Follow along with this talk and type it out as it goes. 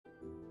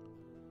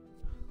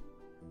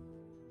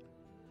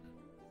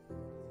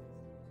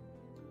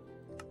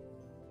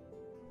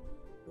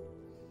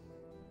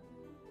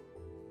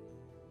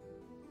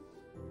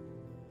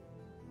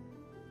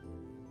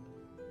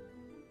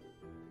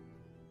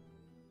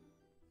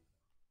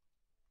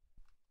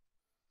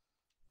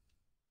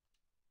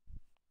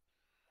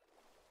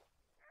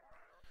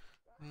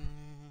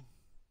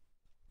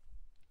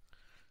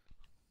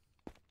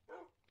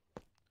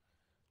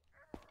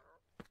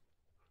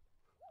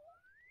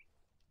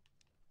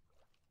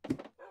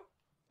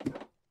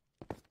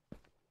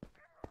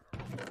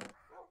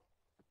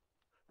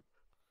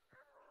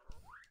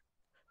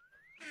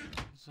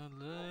I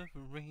love a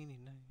rainy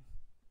night.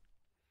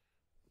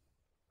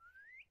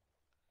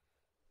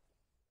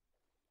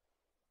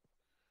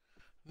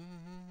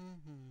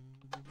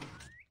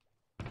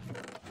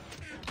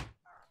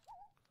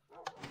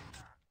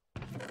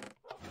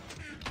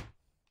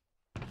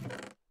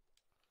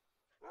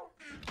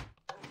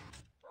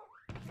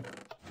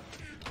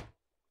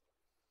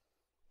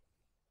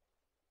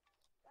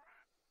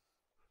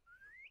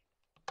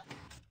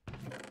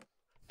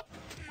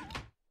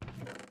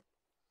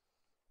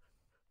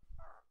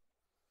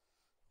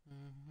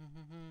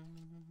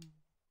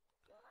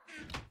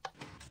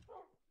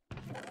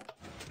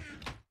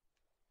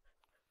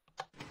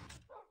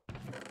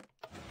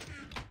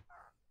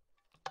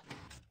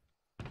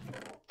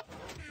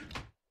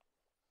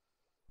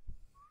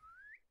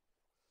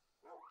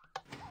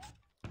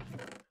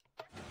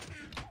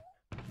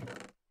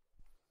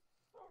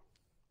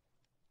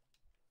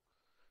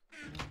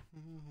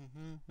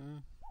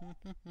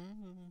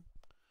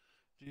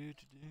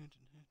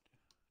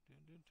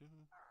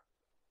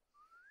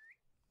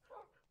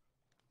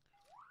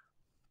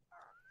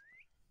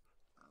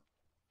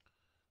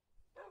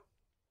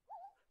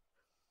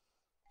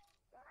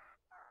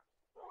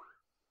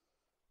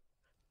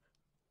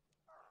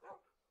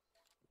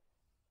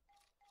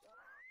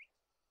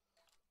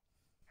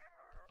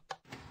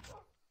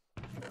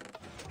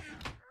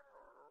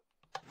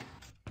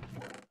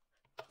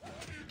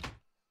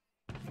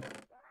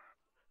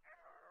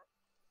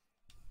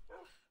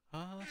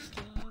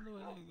 Hasta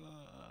luego,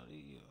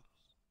 adiós.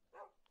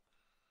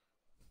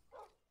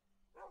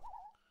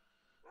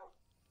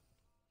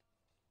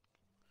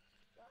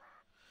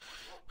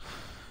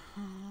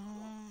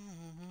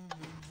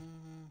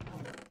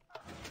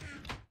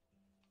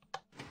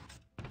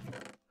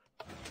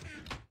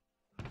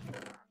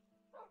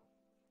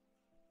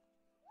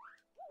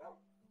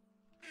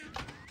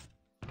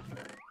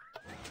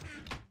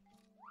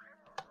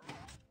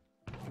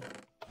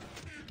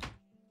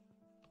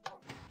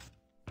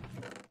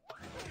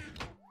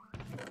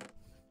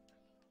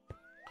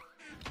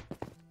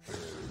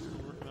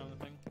 Working on the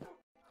thing.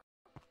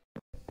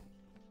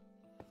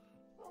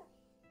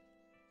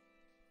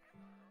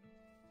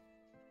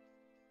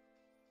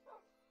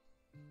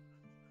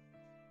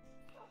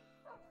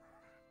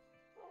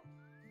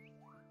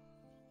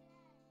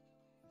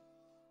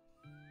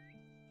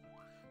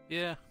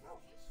 Yeah.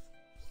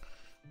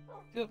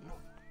 Yep.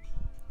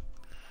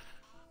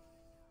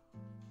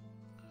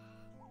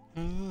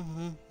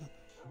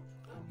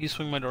 You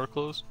swing my door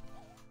closed?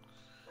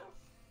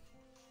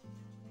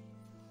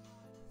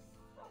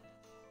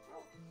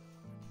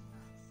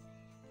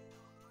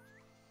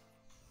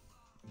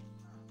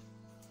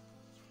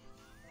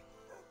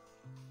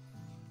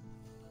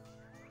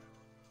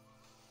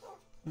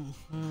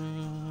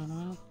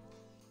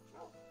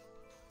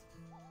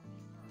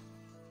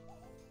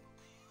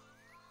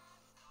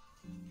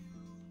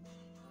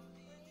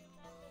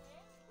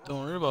 Don't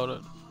worry about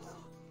it.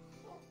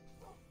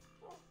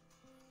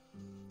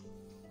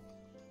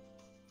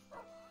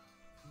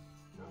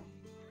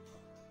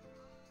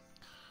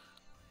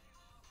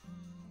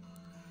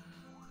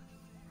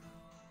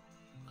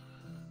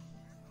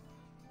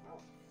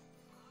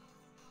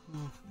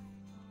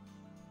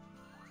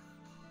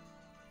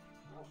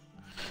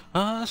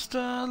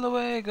 Hasta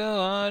luego,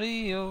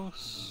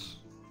 adios.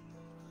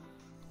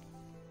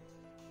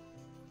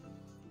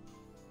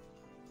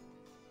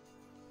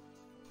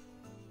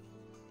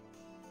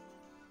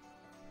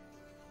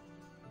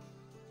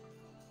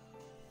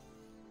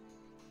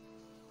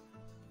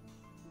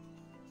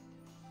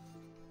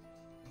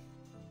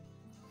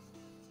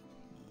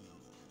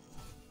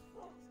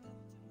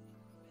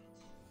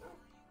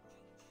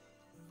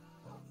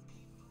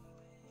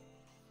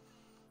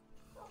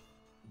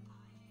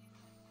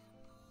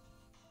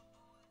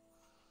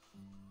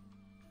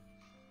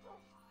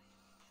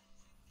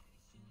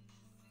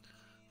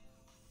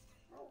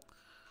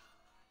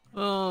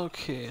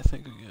 Okay, I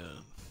think we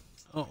got.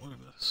 Oh, look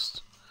at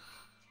this.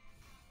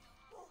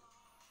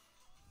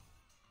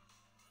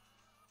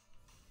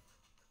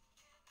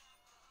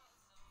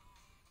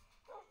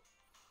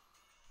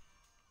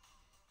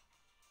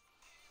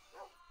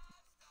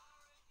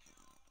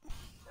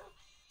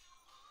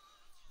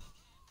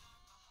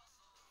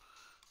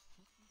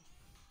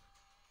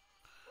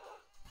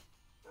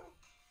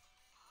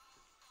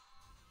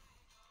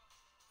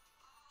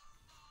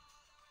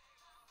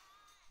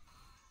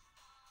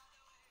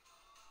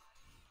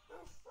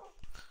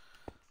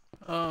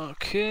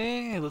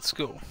 Okay, let's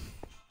go.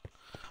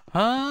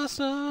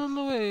 Hasta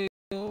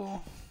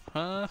luego.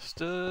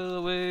 Hasta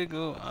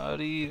luego,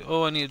 adios.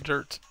 Oh, I need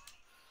dirt.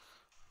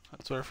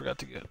 That's what I forgot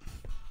to get.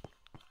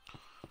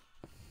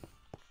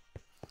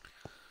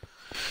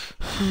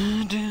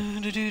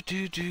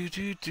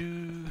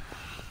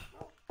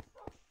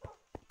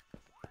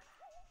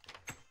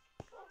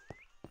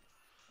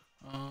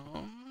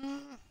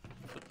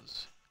 Put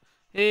this.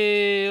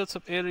 Hey, what's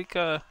up,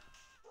 Erika?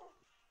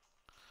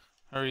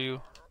 How are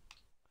you?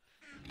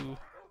 You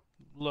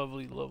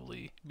lovely,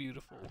 lovely,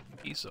 beautiful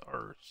piece of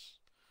earth.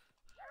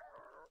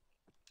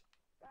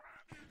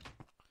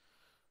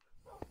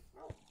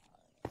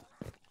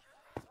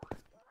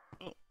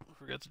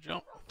 Forgot to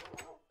jump.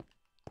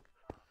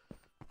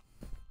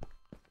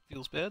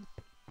 Feels bad.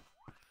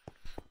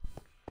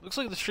 Looks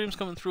like the stream's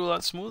coming through a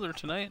lot smoother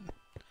tonight.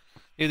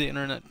 Maybe the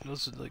internet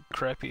was like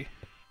crappy.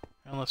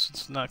 Unless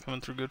it's not coming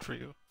through good for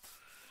you.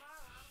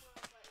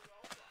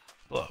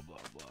 Blah blah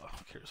blah.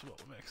 Who cares about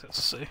what Max has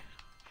to say?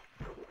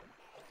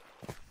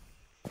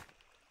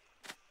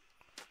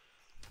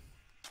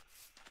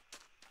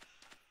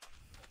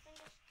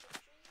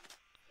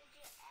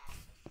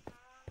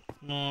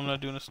 No, I'm not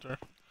doing a star.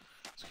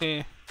 It's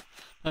okay.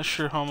 Not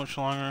sure how much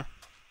longer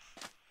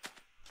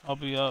I'll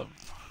be up.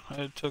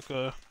 I took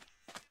a...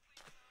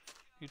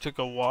 You took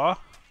a wah?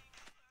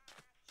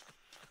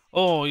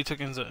 Oh, you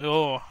took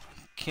oh,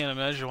 can't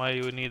imagine why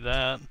you would need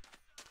that.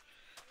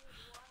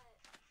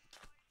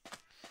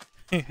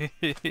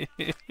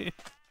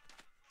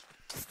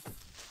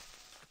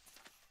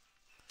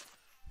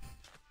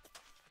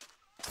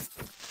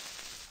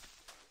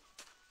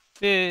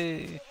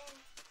 Yay!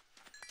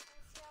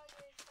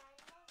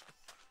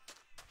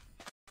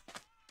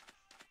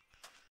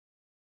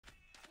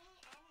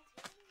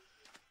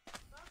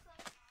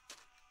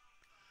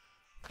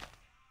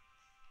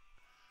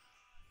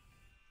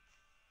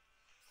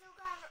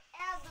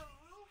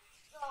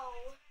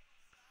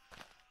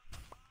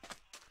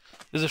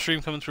 Is the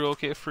stream coming through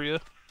okay for you?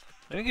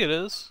 I think it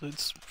is.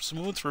 It's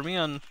smooth for me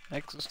on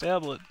X's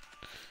tablet.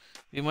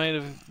 You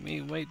might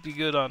be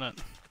good on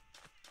it.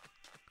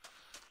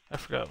 I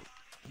forgot.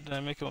 Did I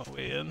make my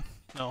way in?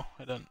 No,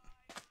 I didn't.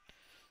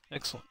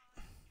 Excellent.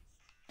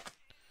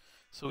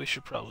 So we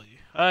should probably...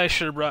 I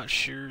should have brought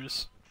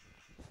shears.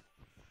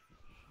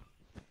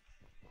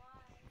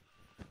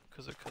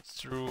 Because it cuts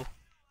through...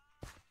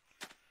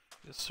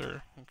 Yes,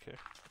 sir. Okay.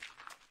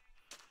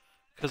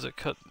 Because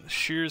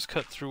shears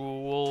cut through a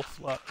wool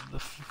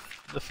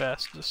the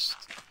fastest.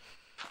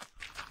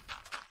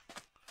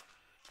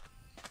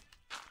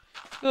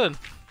 Good.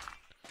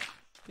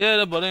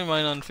 Yeah, a buddy of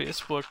mine on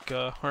Facebook,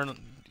 or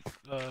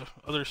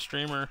other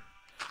streamer,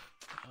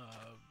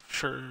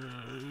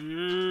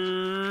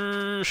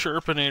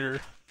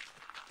 Sharpenator,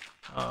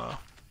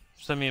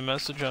 sent me a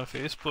message on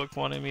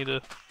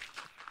Facebook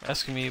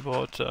asking me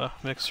about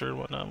Mixer and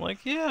whatnot. I'm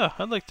like, yeah,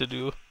 I'd like to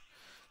do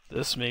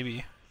this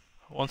maybe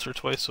once or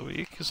twice a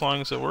week, as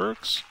long as it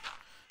works.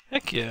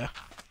 Heck yeah.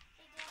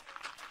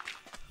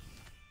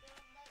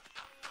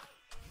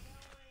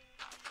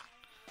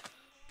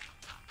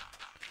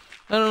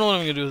 I don't know what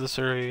I'm gonna do with this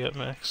area yet,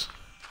 Max.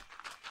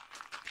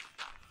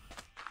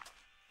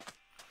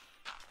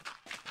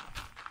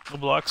 The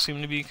blocks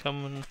seem to be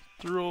coming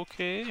through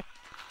okay.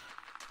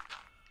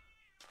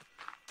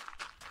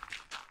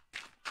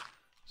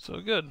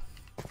 So good.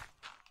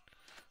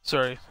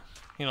 Sorry,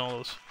 you know,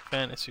 those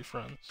fantasy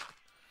friends.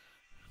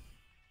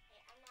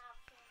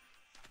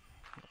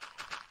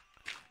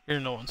 You're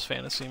no one's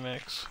fantasy,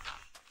 Max.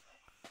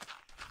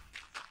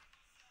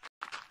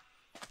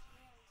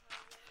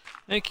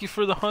 Thank you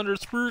for the 100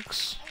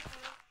 spurks.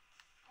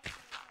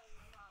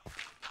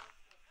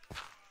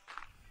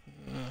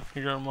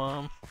 Your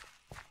mom.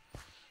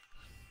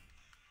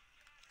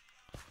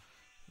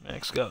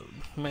 Max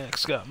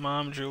got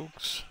mom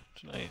jokes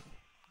tonight.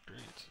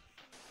 Great.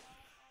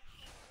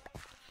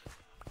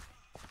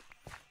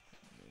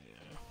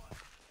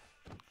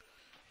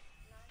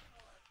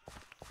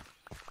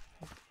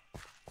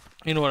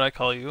 You know what I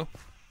call you?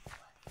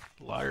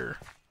 Liar.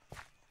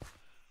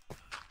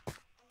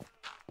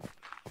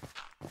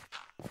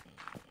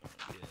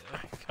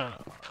 Yeah, you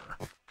kinda are.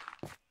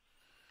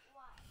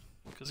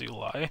 Because you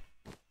lie?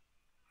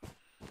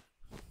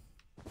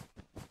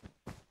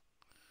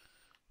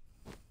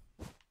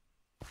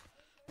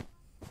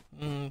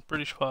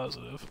 Pretty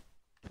positive.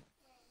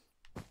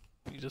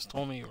 You just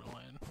told me you were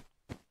lying.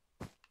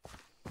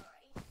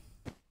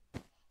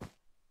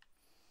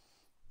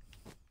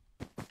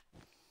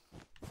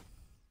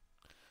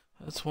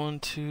 That's 1,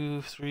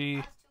 2,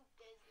 3.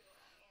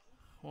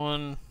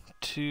 1,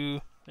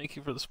 2. Thank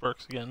you for the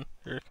sparks again,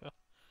 Erica.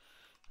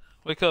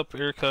 Wake up,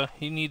 Erica.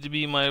 You need to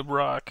be my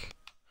Brock.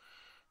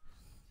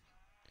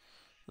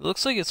 It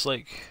looks like it's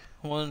like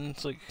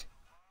it's like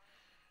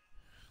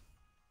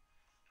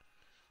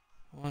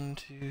 1,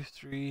 2,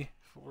 3,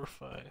 4,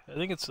 5. I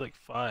think it's like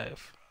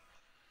 5.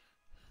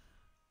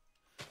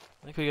 I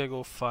think we gotta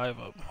go 5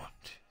 up. 1,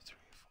 2,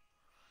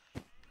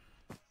 3,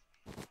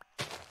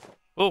 4.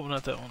 Oh,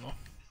 not that one though.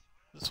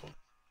 This one.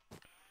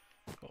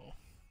 Oh.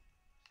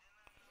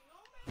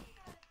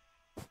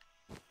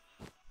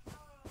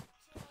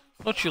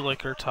 Don't you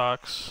like our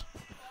talks?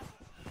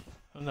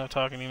 I'm not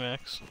talking to you,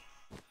 Max.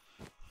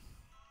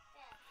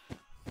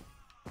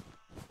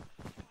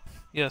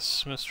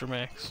 Yes, Mr.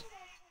 Max.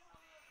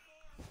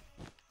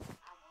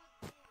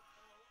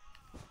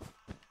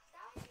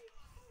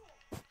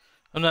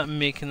 I'm not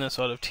making this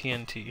out of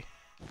TNT.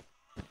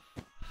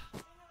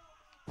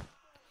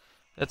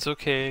 That's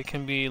okay, it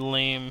can be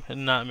lame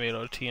and not made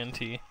out of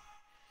TNT.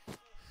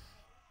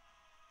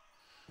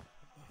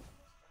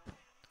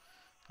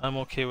 I'm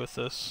okay with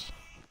this.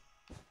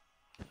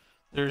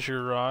 There's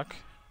your rock.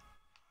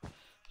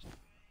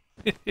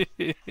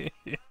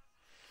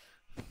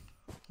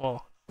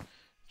 Well,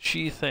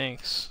 Gee,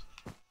 thanks.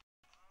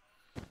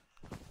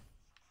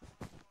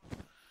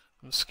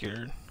 I'm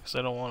scared because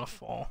I don't want to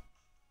fall.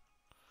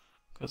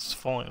 Because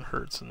falling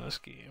hurts in this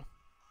game.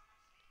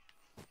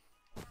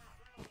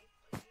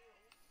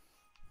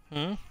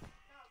 Hmm?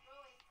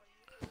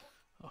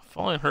 Oh,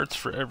 falling hurts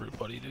for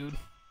everybody, dude.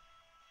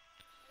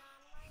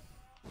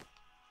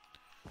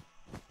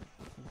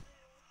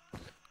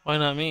 Why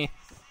not me?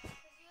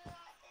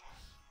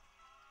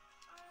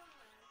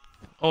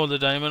 Oh, the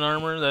diamond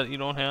armor that you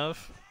don't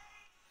have?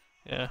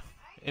 Yeah,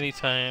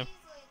 anytime.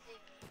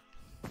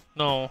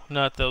 No,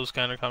 not those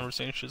kind of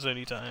conversations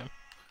anytime.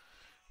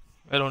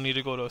 I don't need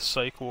to go to a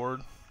psych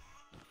ward.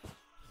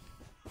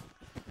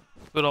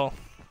 But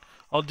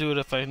I'll do it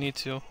if I need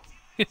to.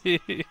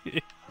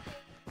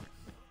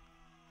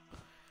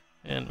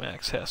 And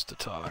Max has to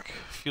talk.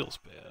 Feels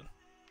bad.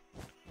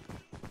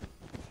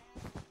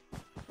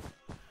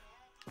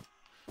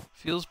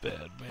 Feels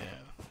bad,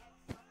 man.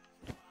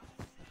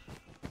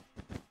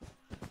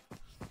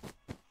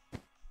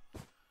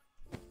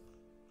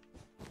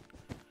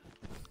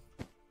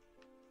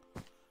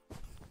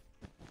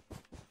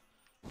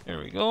 There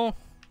we go.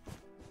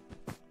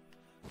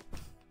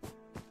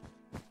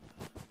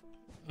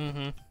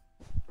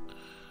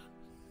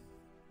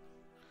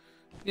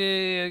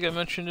 Yay, I got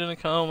mentioned in a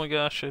comment. Oh my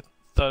gosh, I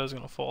thought I was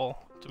gonna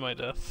fall to my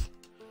death.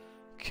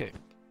 Okay.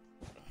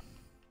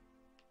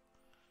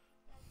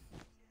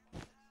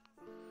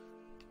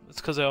 That's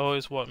because I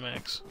always want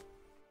Max.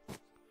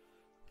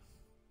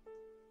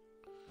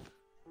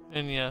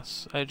 And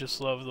yes, I just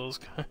love those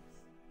guys.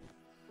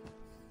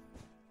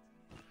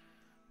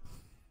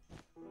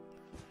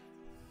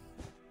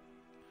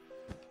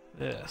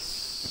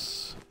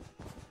 Yes.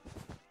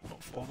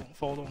 Don't fall, don't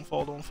fall, don't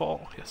fall, don't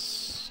fall.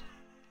 Yes.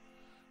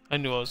 I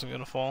knew I wasn't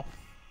gonna fall.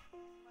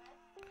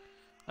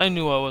 I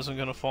knew I wasn't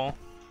gonna fall.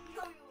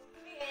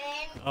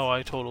 Oh,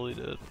 I totally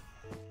did.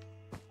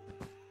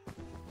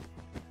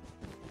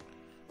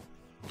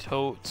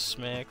 Totes,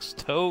 Max,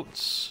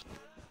 totes.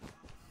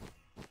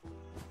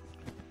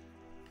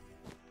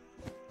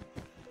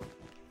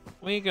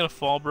 We ain't gonna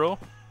fall, bro.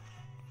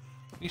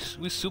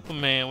 We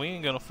Superman, we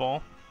ain't gonna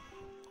fall.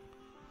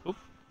 Oop.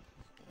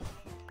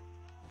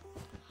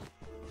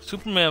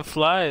 Superman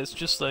flies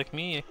just like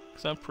me,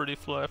 because I'm pretty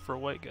fly for a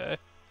white guy.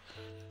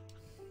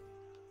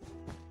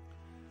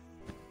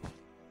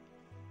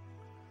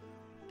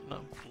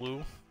 Not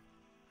blue.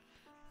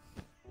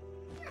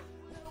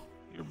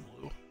 You're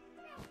blue.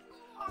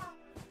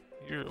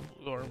 You're a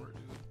blue armor, dude.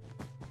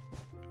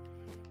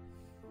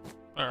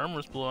 My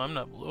armor's blue, I'm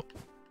not blue.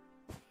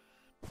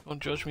 Don't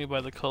judge me by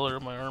the color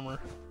of my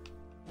armor.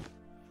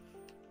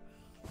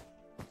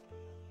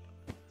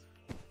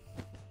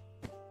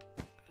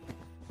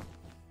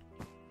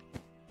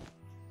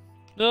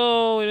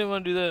 No, we didn't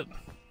want to do that.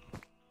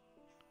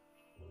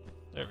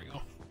 There we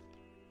go.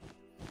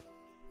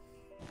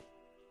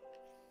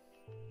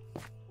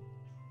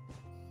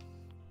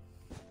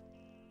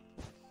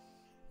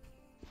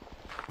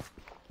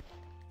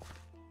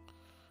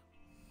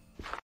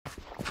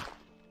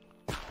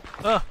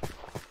 Ah!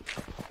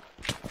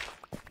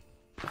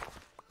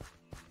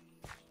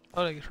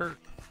 How did I get hurt?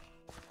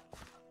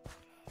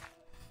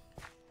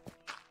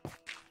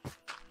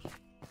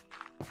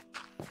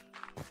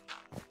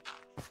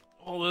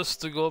 All this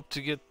to go up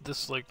to get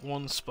this like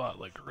one spot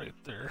like right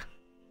there.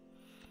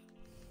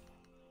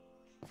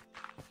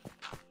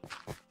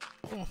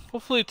 Well,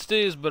 hopefully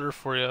today is better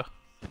for you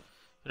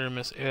there,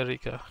 Miss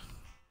Erika.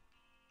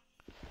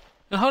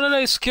 Now how did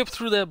I skip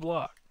through that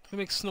block? It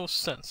makes no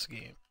sense,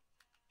 game.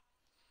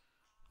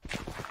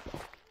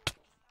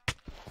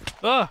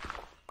 Ah!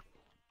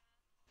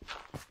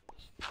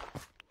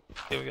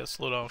 Okay, we gotta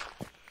slow down.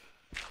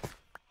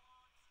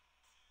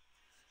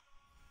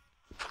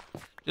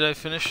 Did I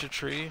finish the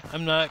tree?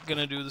 I'm not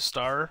gonna do the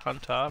star on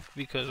top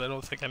because I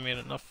don't think I made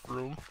enough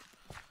room.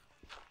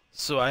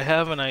 So I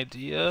have an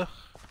idea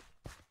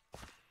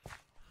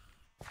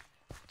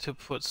to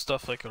put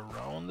stuff like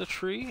around the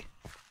tree,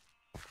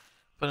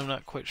 but I'm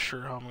not quite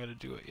sure how I'm gonna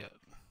do it yet.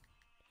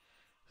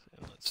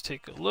 So let's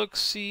take a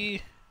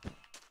look-see.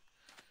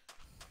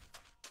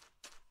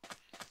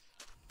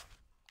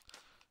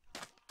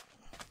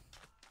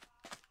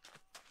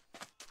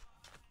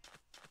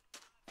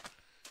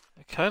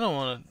 I kind of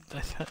want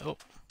to. Oh.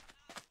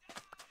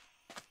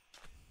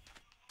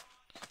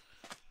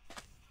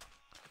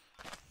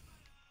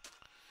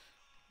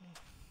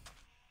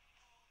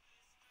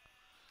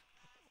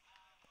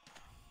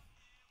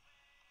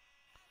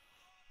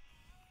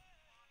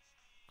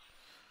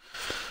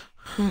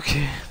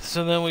 Okay,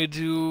 so then we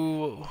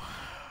do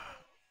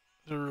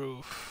the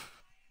roof.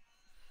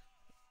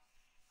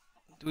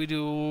 Do we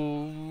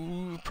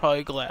do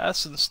probably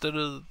glass instead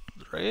of,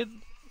 right?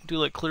 Do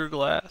like clear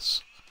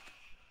glass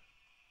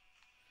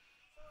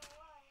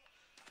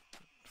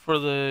for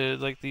the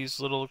like these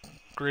little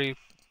gray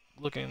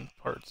looking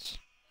parts.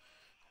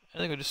 I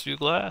think we just do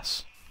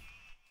glass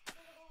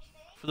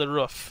for the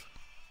roof.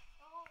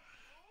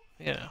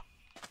 Yeah.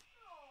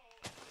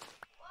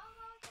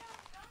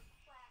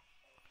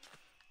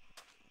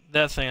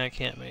 That thing I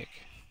can't make.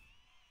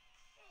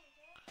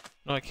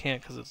 No, I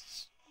can't because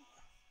it's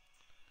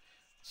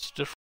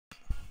different.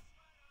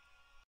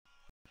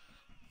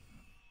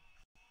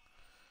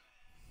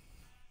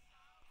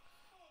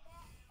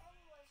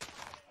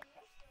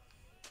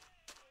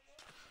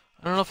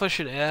 I don't know if I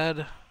should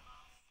add.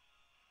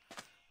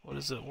 What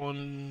is it?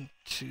 1,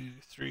 2,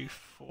 3,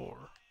 4.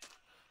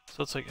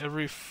 So it's like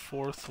every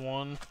fourth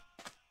one.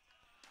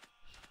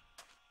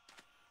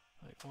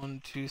 Like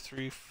 1, 2,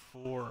 3,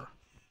 4.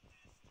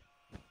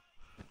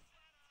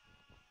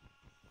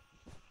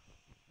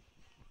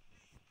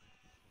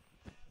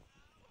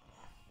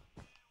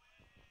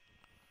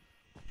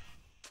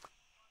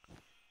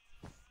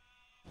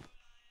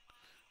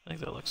 I think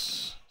that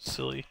looks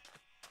silly,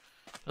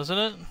 doesn't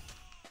it?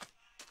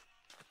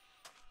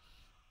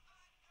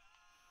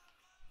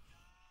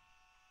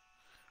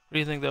 What do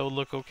you think that would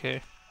look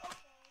okay?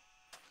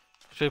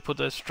 Should I put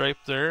that stripe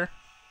there?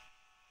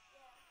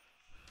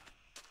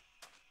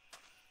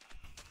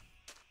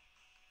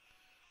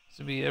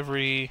 To be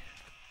every,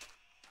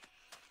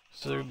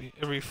 so there would be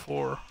every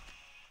 4.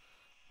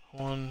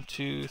 1,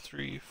 2,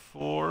 3,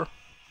 4.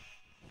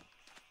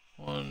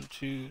 1,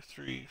 2,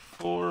 3,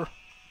 4.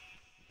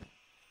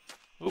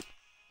 Oop.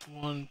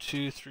 1,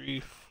 2, 3,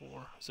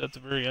 4. Is that the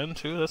very end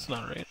too? That's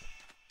not right.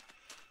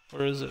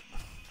 Where is it?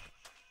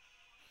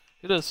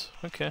 It is.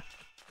 Okay.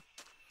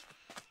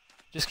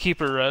 Just keep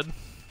her red.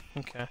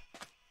 Okay.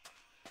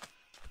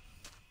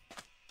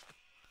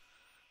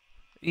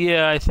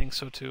 Yeah, I think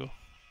so too.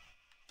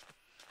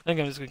 I think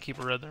I'm just gonna keep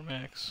her red there,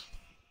 max.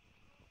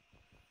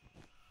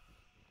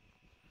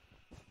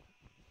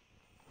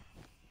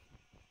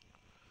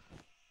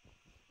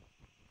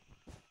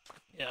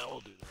 Yeah,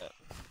 we'll do that.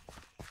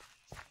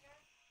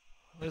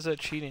 Why is that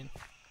cheating?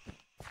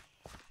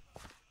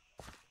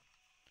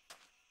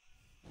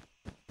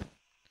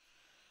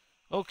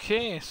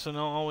 Okay, so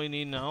now all we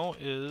need now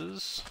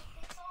is...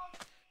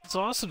 It's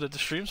awesome that the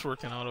stream's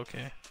working out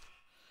okay.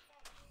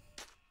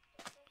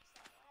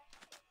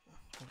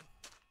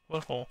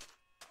 What hole?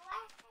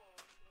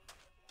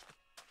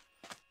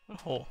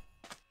 What hole?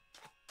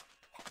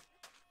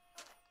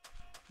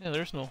 Yeah,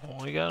 there's no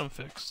hole. I got them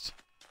fixed.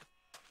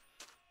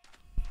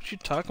 What you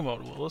talking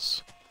about,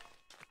 Willis?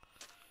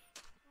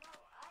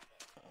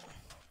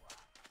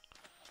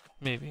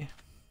 Maybe.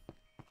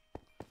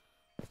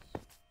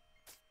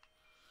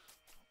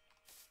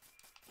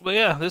 But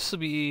yeah, this will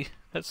be...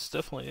 That's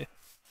definitely...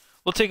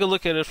 We'll take a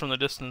look at it from the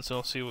distance and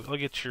I'll see what... I'll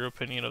get your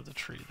opinion of the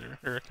tree there,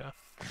 Erica.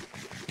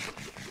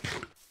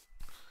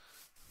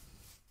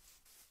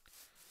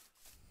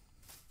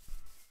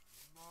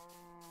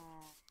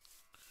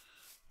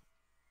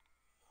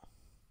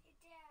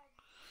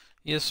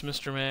 Yes,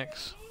 Mr.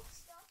 Max.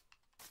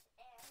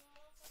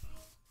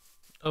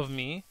 Of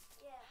me?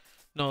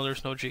 No,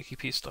 there's no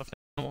JKP stuffed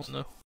animals in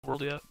the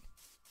world yet.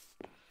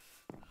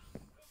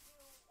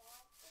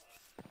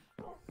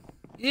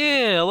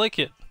 Yeah, I like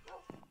it.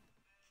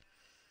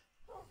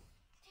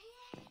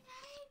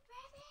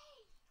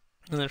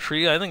 And the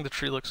tree, I think the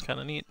tree looks kind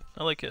of neat.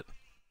 I like it.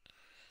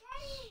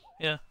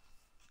 Yeah.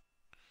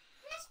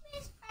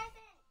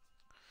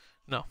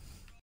 No.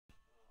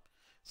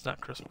 It's not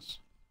Christmas.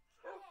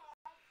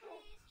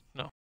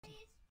 No.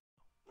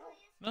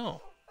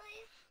 No.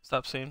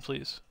 Stop saying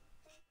please.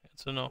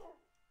 It's a no.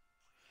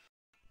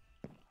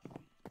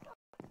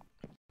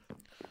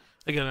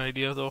 I got an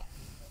idea though.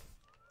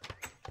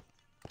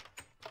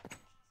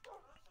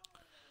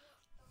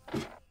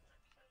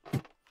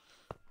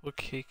 What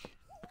cake?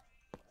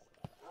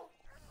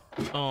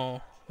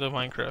 Oh, the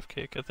Minecraft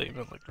cake. I thought you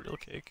meant like real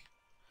cake.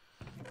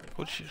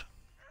 What you?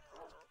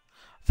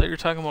 I thought you were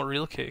talking about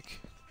real cake.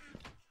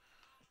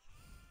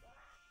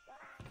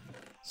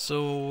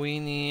 So we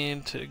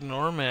need to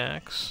ignore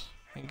Max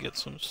and get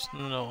some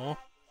snow.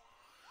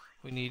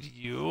 We need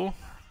you.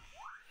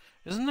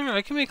 Isn't there?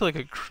 I can make like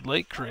a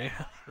light gray,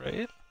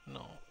 right?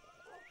 No.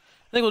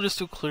 I think we'll just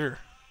do clear.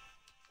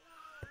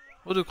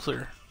 We'll do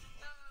clear.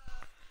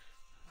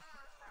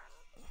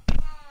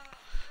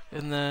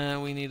 And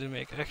then we need to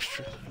make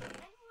extra.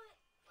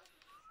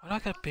 Why do I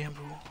got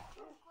bamboo?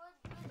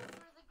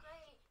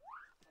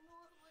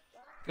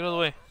 Get out of the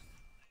way.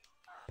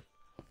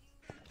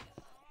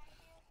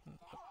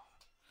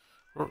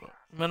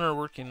 Men are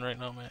working right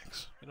now,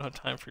 Max. We don't have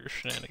time for your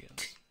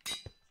shenanigans.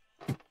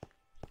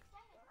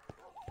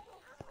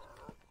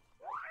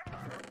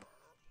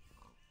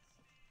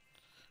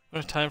 We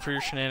don't have time for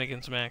your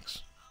shenanigans,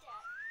 Max.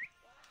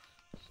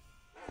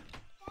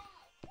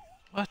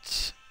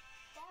 What?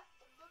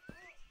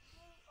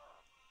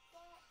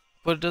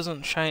 But it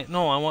doesn't shine.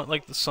 No, I want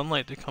like the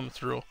sunlight to come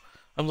through.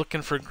 I'm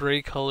looking for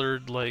gray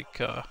colored, like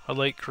a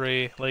light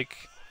gray,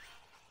 like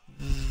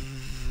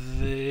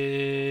this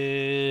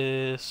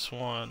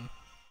one.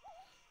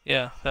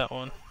 Yeah, that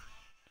one.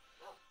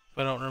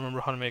 But I don't remember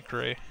how to make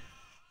gray.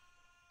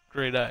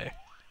 Gray dye.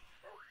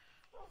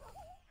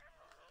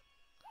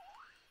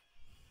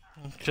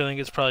 Which I think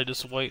it's probably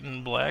just white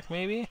and black,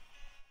 maybe?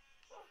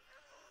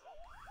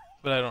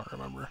 But I don't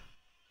remember.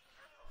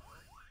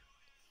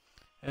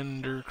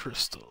 Ender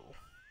crystal.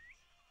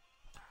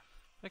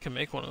 I can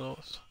make one of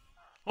those.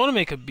 I want to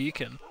make a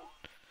beacon.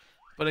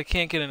 But I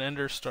can't get an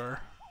Ender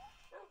Star.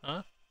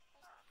 Huh?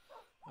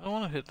 I don't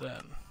want to hit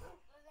that.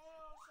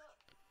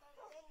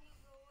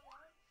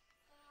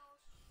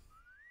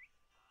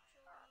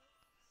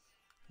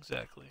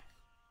 Exactly.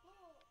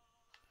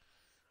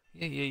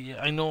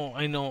 Yeah. I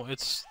know.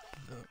 It's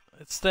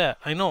that.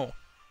 I know.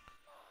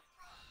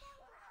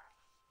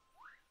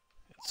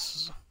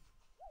 Is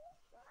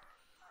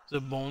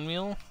it bone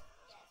meal?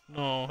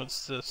 No,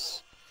 it's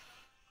this.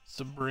 It's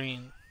the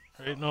brain.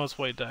 Right? No, it's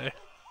white dye.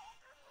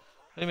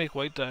 They make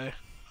white dye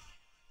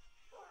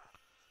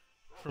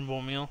from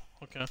bone meal.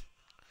 Okay.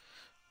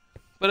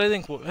 But I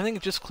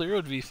think just clear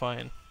would be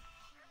fine.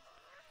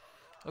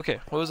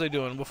 Okay, what was I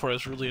doing before I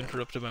was really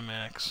interrupted by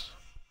Max?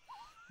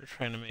 They're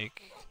trying to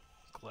make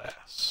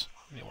glass.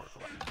 I need more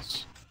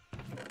glass.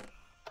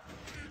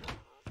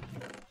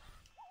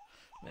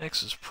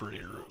 Max is pretty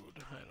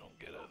rude. I don't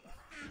get it.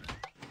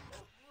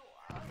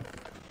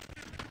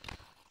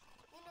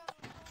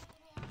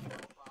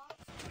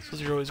 It's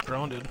because you're always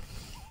grounded.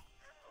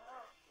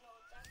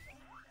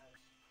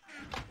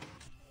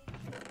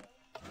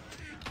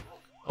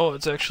 Oh,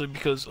 it's actually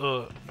because,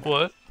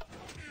 what?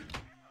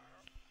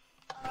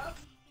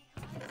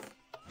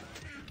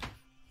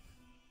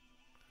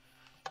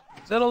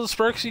 Is that all the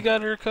sparks you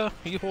got, Erica?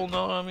 Are you holding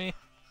out on me?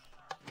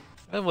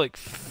 I have like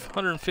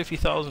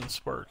 150,000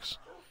 sparks.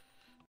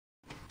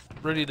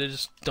 Ready to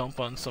just dump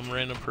on some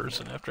random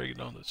person after I get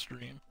done the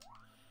stream.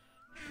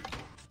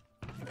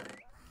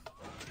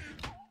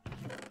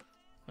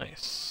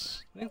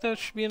 Nice. I think that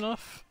should be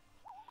enough.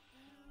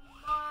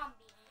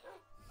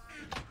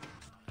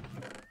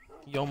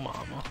 Yo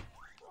mama.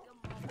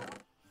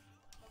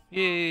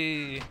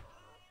 Yay! There's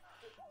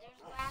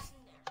glass in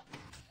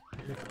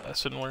there. Your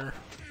glass in where?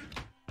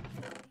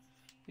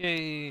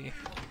 Yay!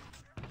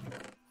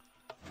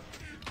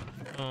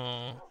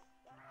 Oh.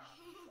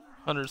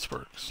 100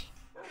 sparks.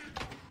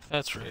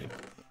 That's right.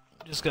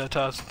 Just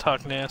gotta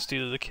talk nasty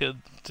to the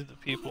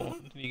people,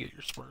 and you get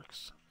your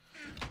sparks.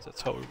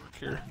 That's how we work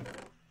here.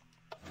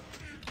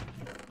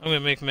 I'm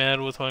gonna make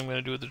mad with what I'm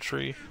gonna do with the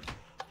tree.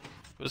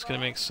 But it's gonna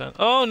make sense.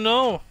 Oh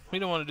no! We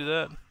don't want to do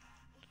that.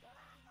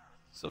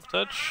 Silk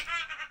touch.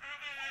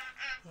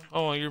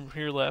 Oh,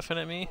 you're laughing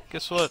at me?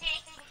 Guess what?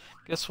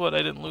 Guess what? I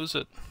didn't lose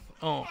it.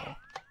 Oh.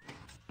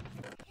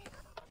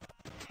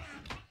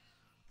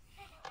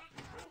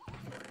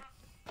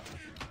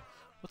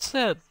 What's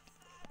that?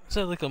 Is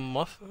that like a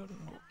muffin?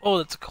 Oh,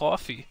 that's a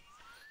coffee.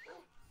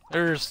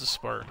 There's the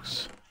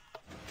sparks.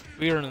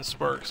 We are in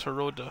sparks. Our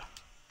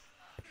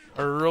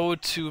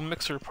road to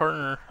mixer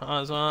partner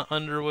is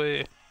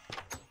underway.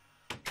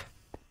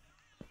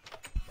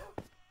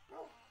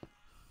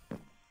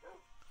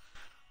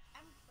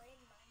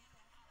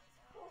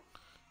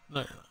 No,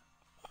 you're not.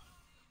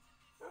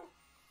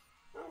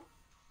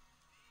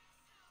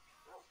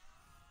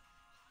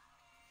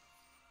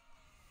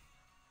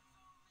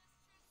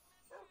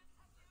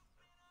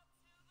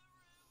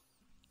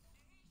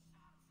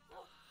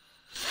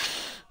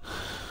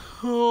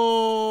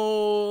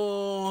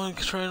 Oh, I'm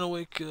trying to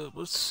wake up.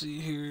 Let's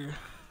see here.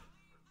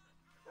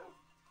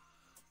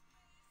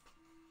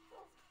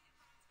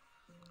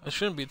 I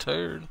shouldn't be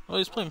tired. Oh,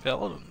 he's playing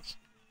Paladins.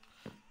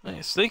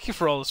 Nice. Thank you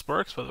for all the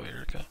sparks, by the way,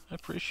 Erica. I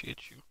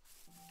appreciate you.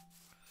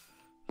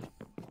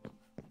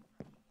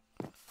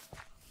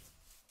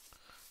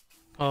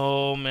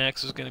 Oh,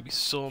 Max is gonna be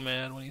so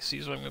mad when he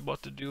sees what I'm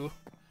about to do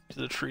to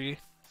the tree.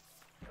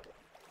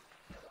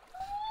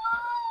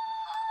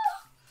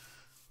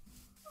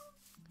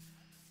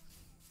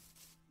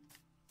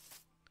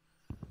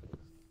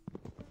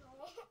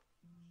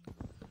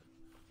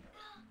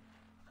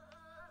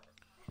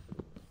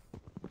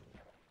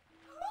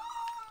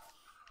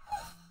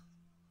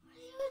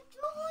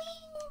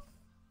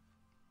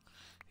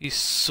 He's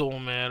so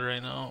mad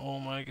right now. Oh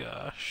my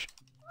gosh.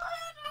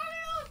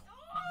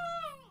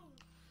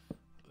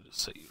 I'll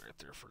just set you right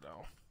there for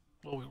now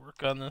while we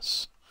work on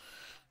this.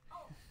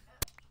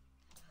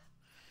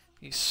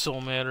 He's so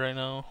mad right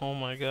now. Oh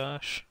my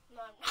gosh.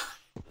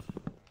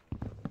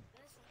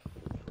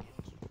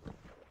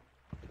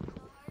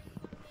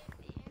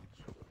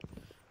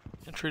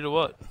 Entry to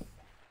what?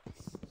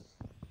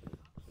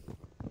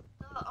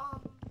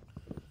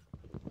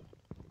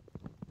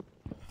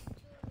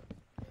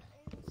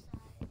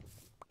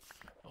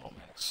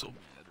 So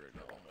mad right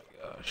now, oh my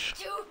gosh.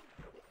 Dude, I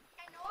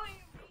know what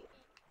you're making.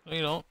 No,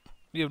 you don't.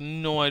 You have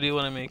no idea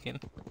what I'm making.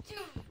 Dude.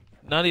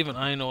 Not even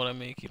I know what I'm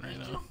making right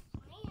now.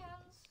 You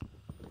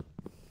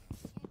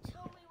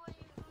tell me what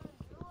you're gonna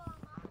do on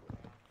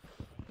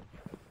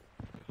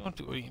I don't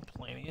do any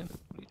planning.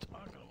 What are you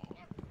talking about?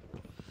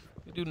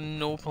 We do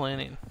no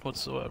planning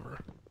whatsoever.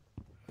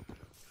 What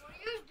are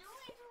you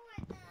doing to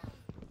it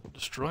then?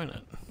 Destroying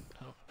it.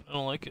 I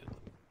don't like it.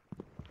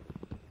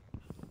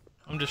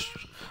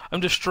 I'm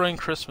destroying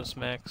Christmas,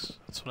 Max.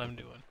 That's what I'm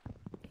doing.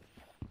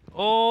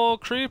 Oh,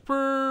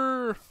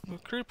 creeper!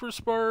 Creeper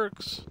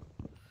sparks.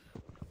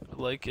 I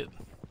like it.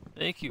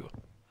 Thank you.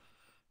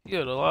 You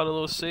had a lot of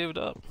those saved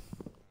up.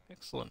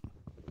 Excellent.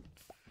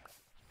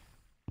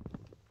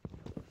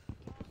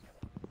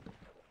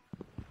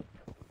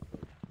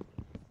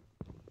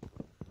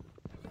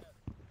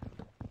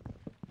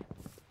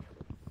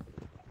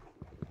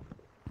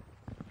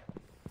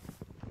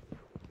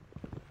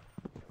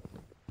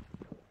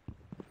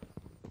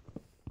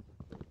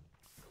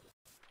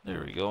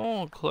 There we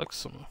go. I'll collect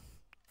some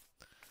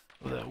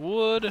of that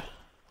wood.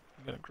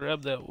 I'm gonna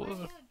grab that What are wood.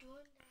 you doing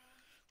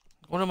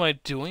now? What am I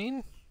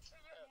doing?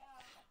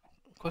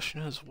 The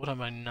question is, what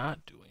am I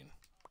not doing?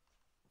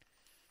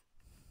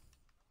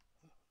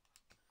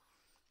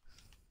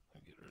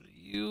 I'll get rid of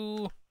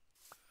you.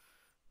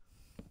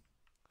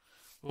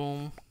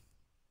 Boom.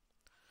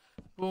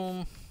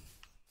 Boom.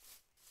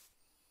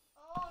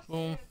 Oh, so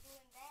Boom. you're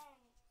doing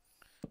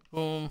that.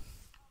 Boom. You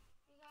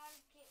gotta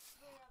get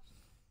rid of.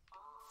 Oh.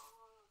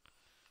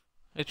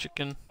 Hey,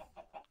 chicken.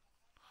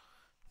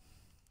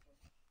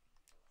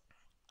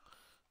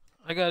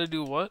 I gotta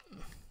do what? What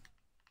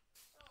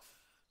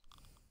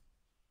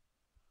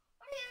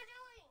are you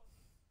doing?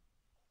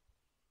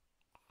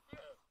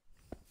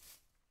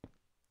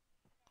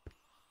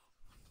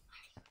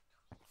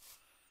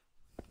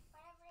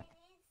 Whatever it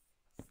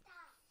is,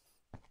 stop.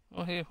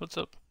 Oh, hey, what's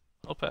up,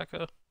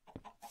 alpaca? Alpaca,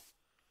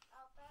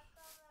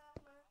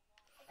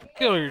 I dare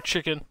Kill you- your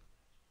chicken.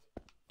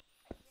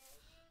 I dare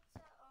you to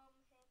hit on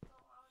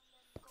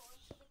and go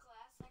into the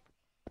glass like.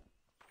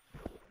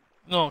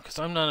 No, because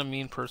I'm not a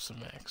mean person,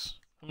 Max.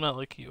 I'm not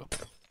like you.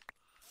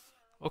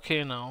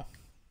 Okay, now.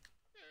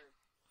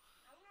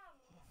 I'm not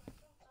moving.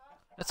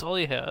 That's all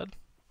you had.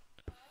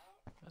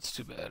 That's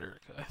too bad,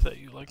 Erica. I thought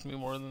you liked me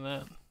more than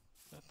that.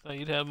 I thought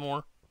you'd have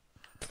more.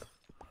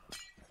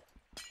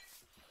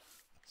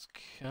 It's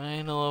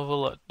kind of a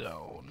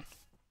letdown.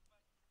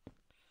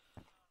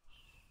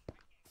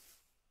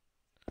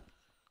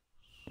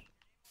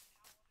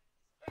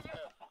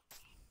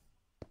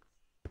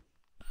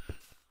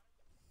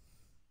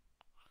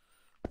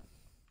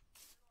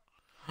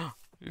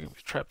 You're gonna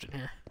be trapped in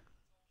here.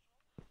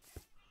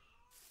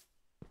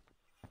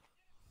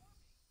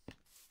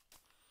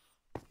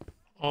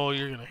 Oh,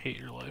 you're gonna hate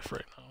your life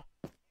right now.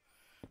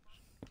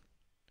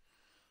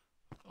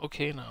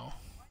 Okay, now.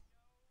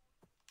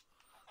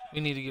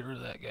 We need to get rid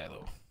of that guy,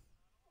 though.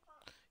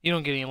 You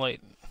don't get any light.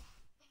 For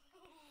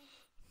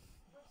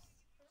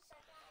a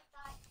second, I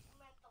thought you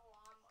meant the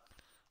llama.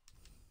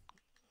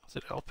 It's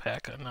an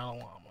alpaca, not a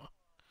llama.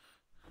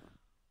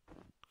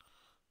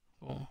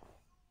 Boom.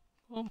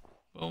 Boom.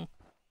 Boom.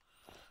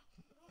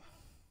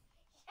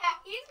 Yeah,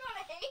 he's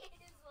gonna hate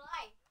his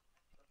life.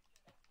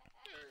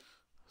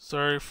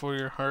 Sorry for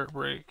your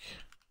heartbreak.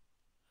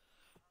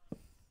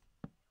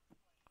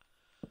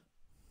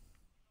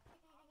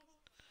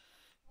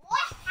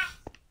 What?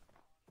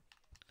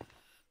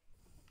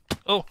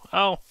 Oh,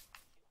 ow.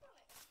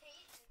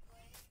 Hate his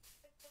life.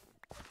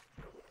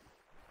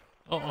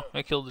 Oh,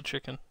 I killed the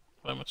chicken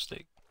by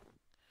mistake.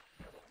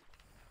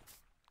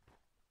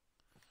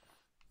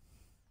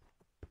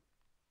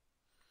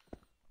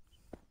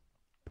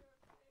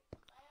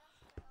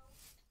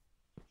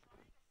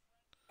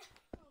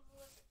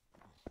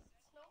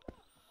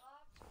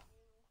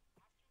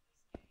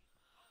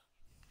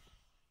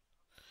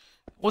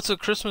 What's a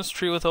Christmas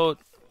tree without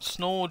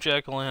snow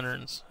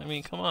jack-o'-lanterns? I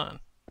mean, come on.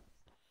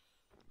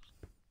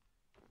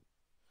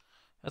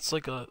 That's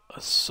like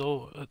it's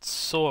so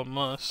a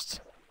must.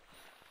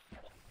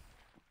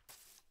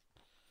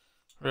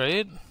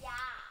 Right? Yeah.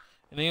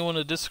 And anyone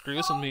that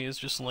disagrees with me is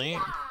just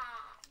lame. Yeah.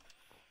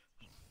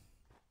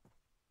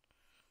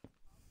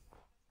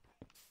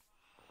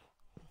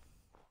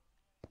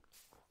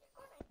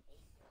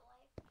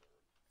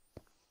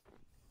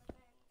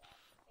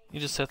 You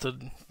just have to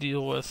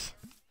deal with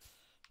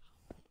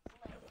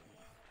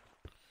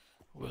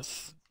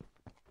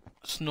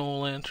snow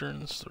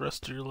lanterns the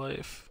rest of your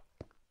life.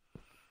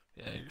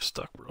 Yeah, you're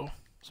stuck, bro.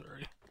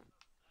 Sorry.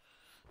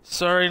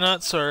 Sorry,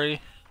 not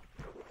sorry.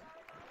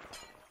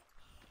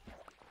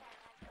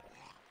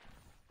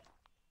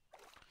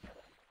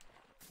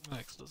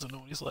 Max doesn't know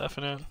what he's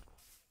laughing at.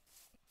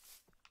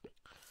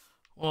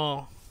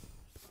 Well,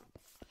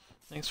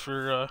 thanks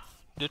for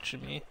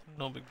ditching me.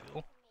 No big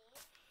deal.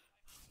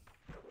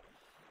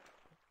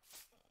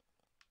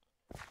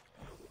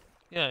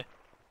 Yeah.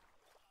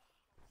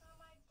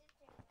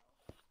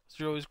 So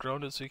you're always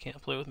grounded, so you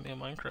can't play with me in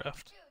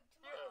Minecraft.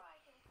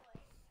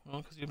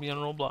 Well, because you'll be on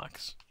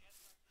Roblox.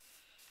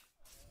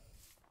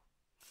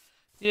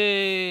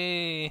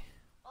 Yay!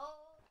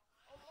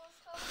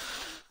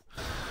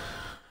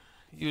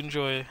 You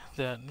enjoy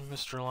that,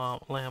 Mr.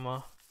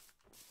 Llama.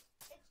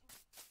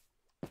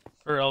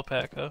 Or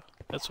alpaca.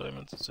 That's what I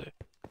meant to say.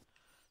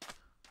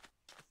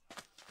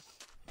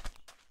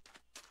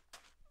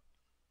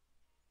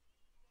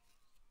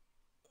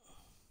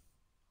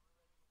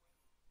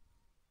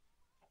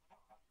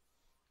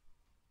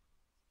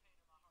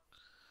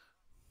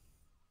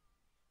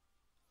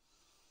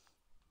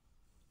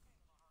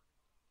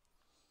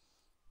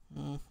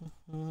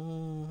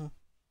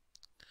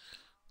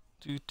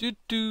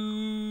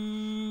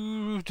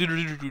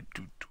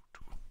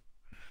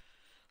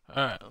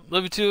 Alright,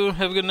 love you too.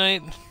 Have a good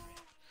night.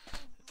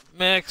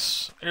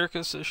 Max,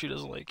 Erica says she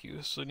doesn't like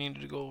you, so you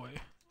need to go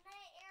away.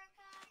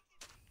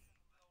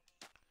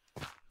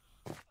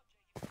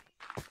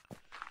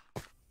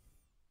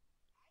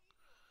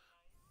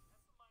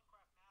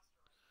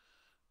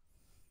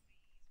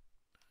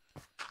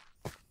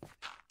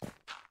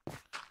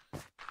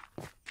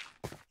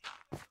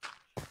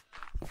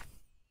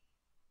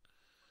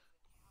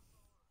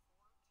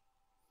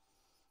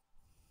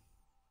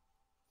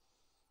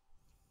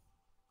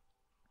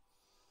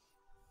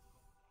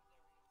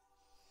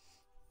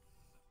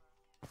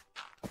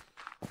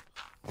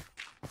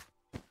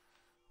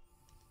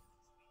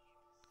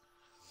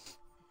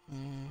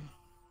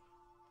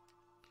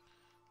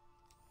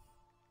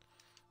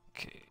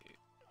 Okay.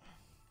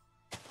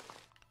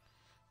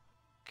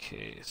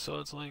 Okay, so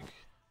it's like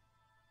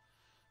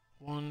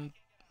one.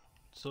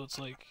 So it's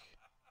like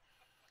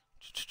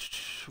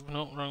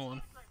no, wrong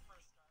one.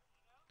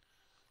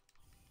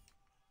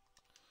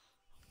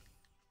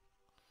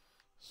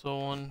 So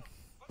one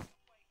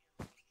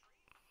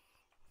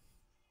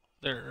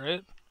there,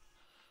 right?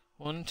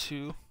 1,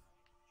 2.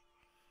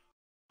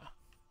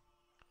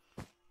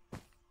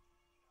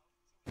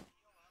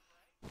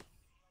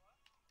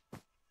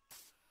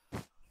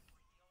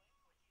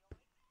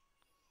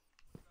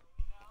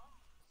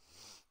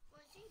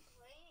 What's he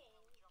playing?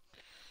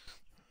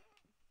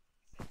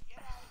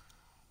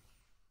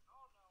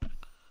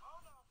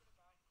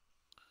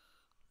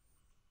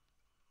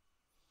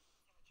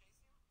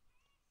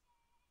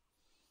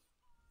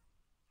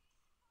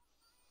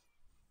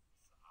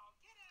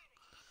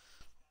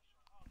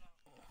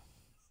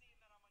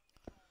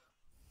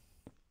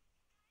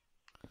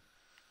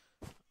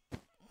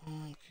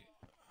 Okay.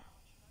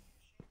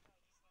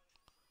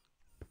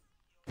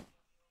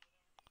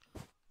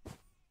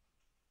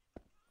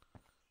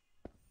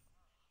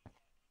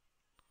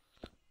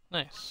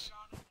 Nice.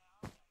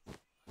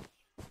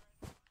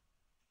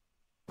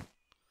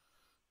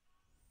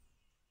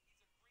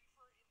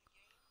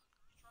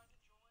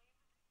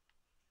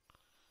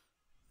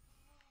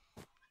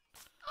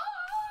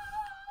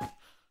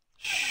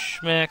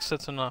 Shh, Max,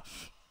 that's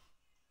enough.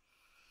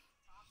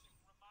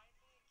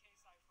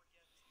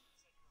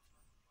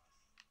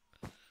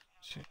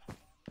 Shit.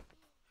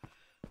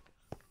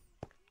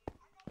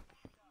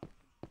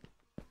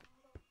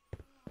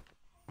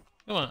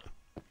 Come on.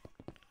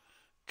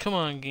 Come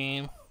on,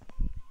 game.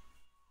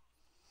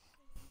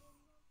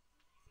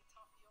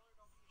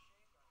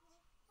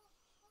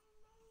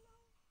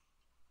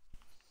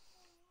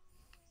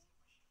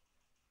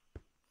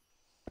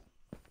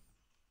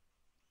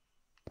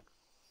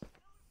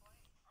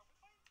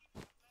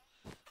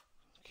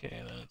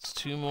 Okay, then it's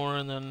 2 more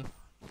and then...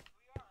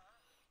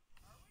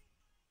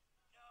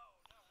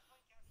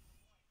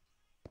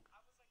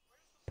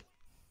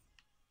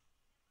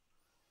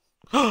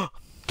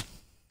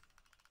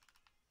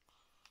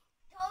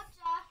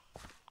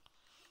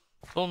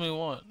 Told me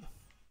what?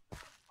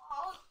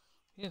 Oh.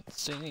 You didn't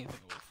say anything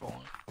about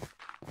falling.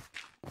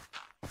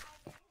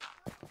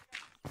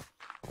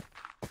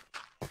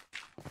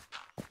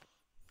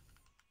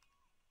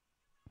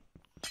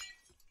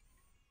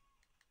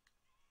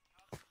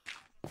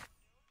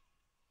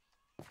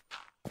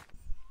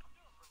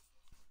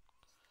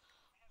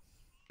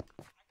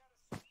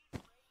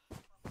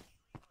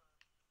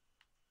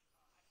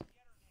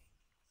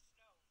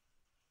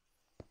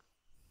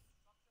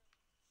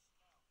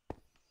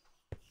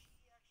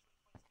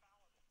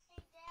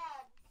 Hey,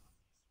 Dad.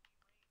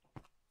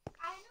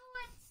 I know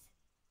what's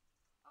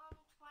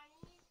 20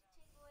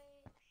 take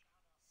away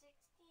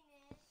 16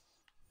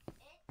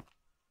 is.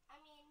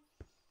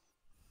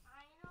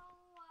 I know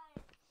what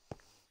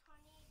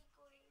 20 take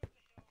away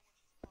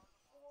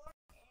 4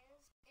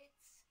 is.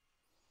 It's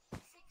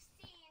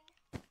 16.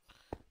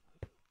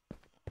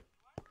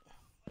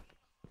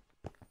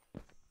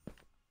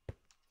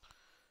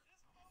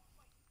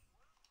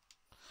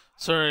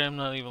 Sorry, I'm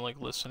not even like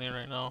listening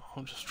right now.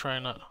 I'm just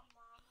trying not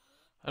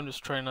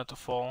to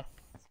fall.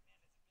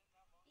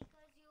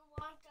 Because you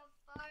want to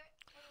fart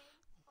and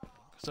fall.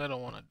 Because I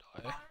don't want to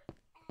die. Fart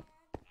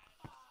and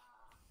fall.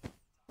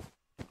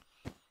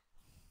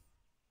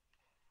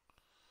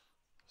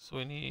 So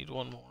we need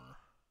 1 more.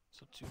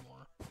 So 2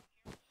 more. Okay,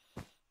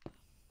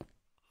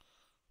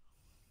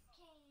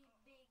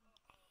 big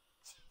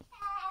chicken. Chicken.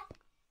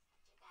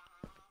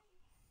 Mr.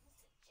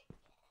 Chicken.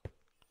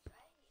 It's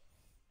right here.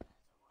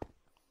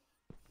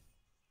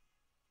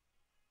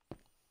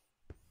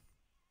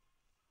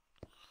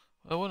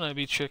 Why wouldn't I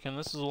be chicken?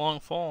 This is a long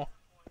fall.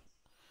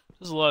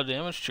 This is a lot of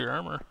damage to your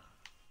armor.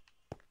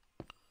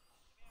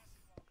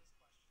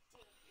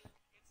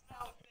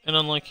 And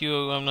unlike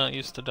you, I'm not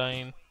used to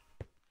dying.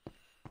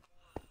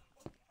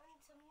 And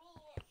to me,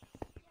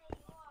 yeah,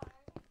 you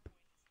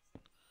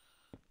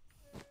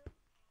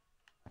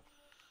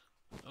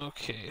are.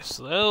 Okay,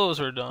 so those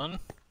are done.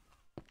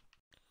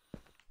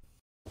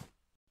 I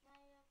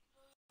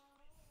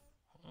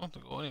don't have to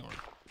go anywhere.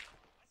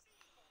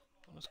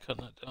 I'm just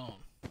cutting it down.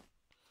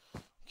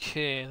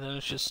 Okay, then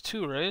it's just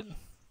 2, right?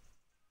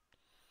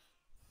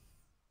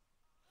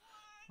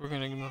 We're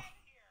gonna go.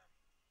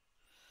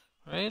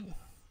 Right?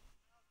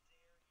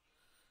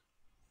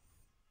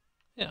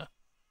 Yeah.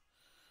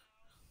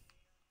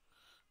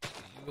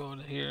 Okay, you go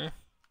to here.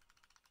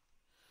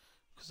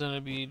 Because then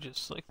it'd be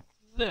just like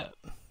that.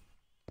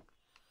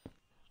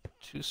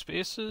 2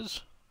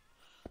 spaces.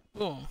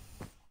 Boom.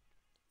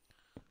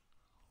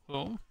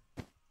 Boom.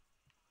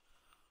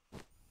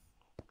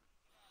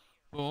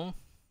 Boom.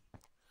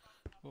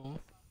 Boom.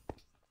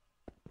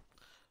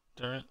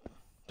 Darn it.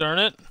 Darn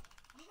it!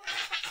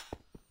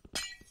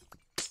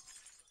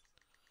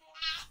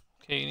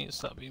 Okay, you need to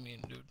stop being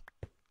mean, dude.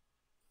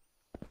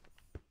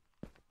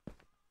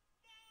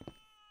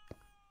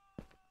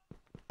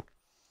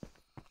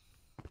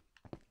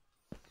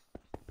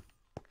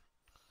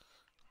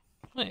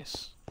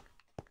 Nice.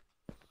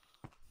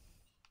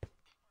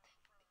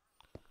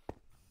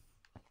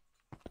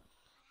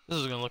 This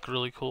is gonna look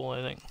really cool,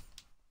 I think.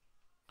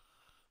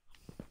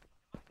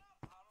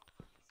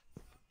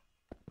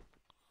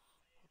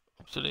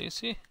 Oops, did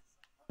AC?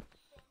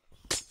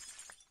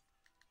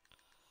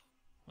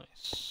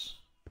 Nice.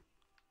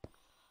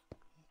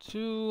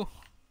 2.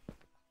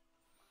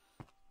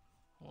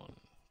 1,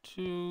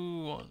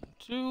 2, 1,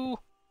 2.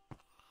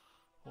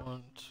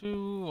 1,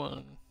 2,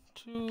 1,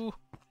 2.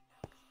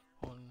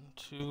 1,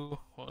 2,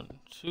 1,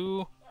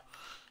 2.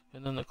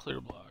 And then the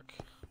clear block.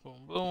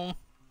 Boom, boom.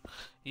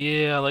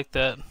 Yeah, I like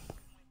that.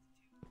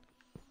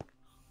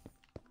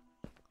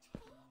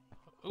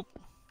 Oop.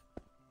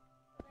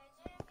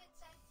 Imagine if it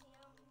said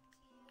TNT.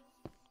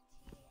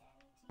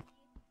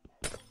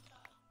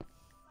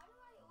 Why do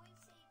I always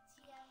say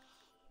TNT?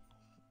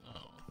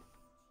 Oh.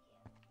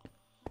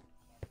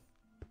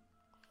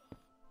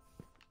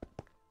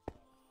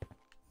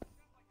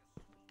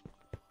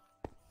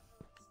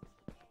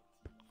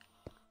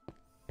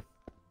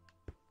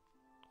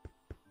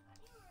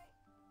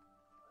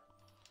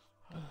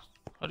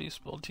 How do you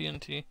spell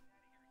TNT?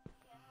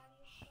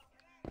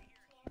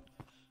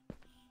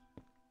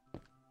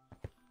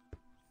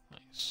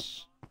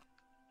 Nice.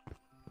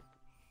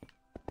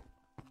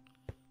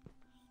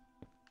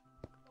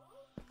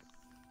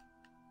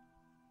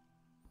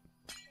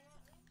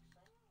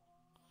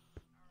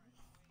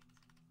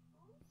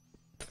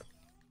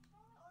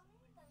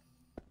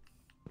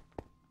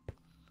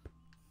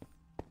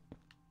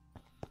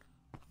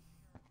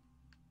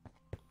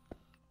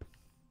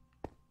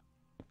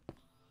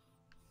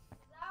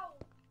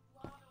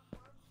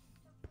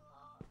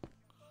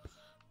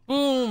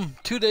 Boom!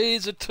 2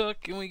 days it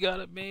took, and we got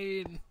it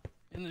made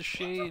in the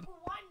shade.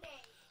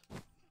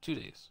 2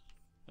 days.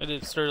 I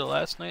did start it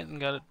last night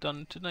and got it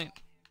done tonight.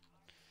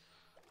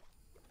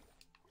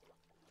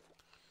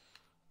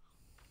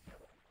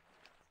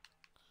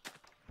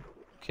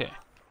 Okay.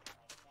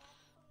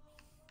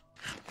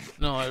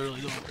 No, I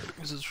really don't,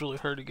 because it's really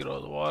hard to get out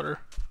of the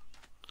water.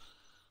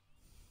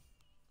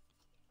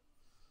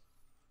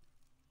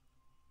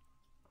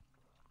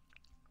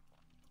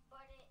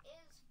 But it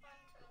is fun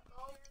to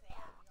go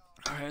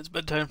there. Alright, it's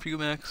bedtime for you,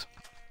 Max.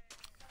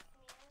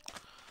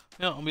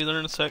 Yeah, I'll be there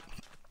in a sec.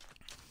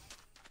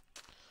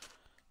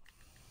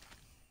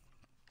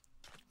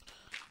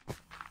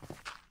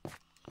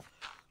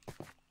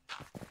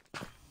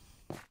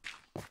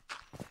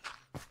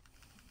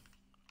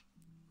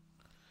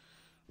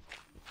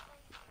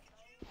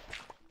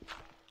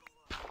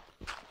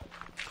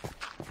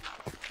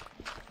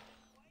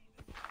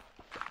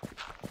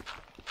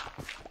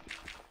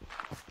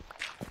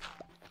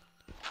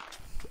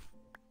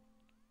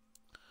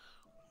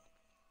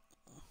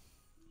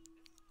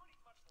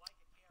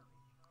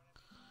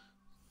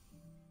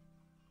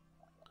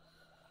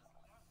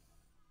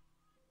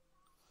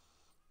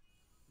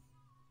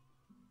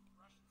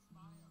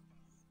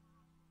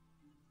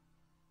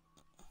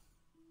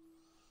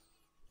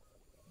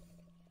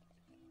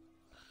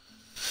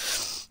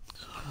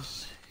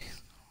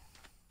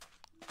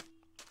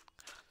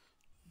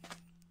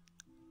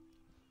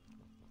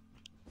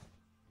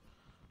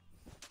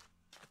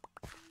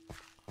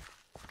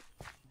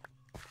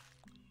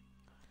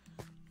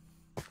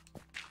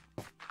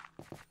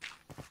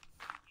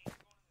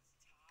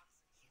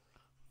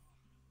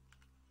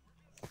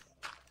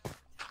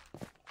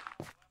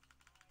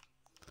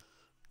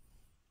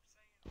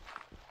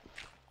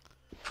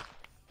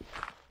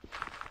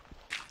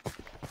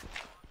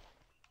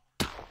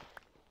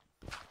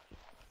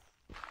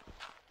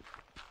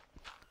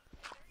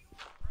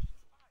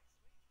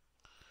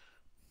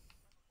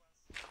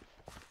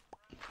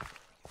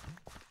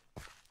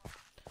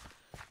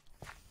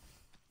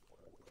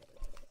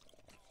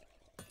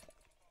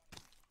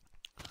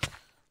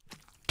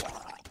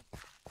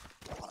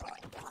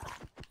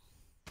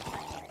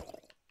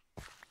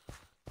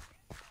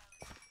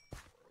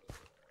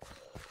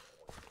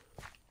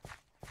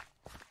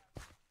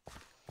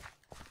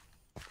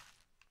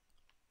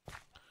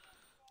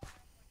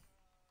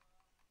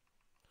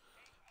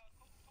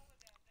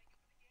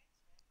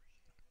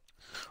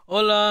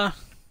 Hola!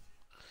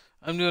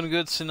 I'm doing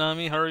good,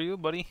 Tsunami. How are you,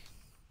 buddy?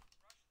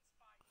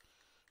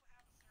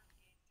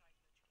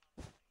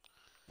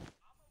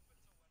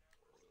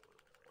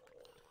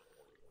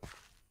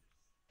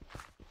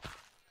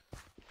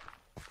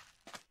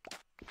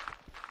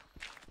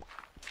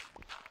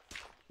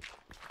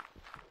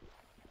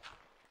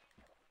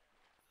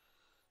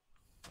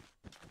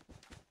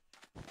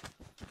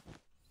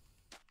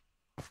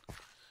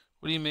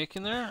 What are you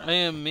making there? I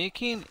am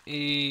making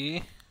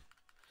a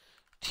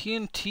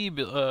TNT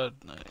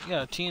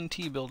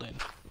TNT building.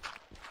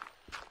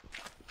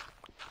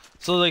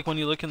 So like when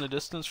you look in the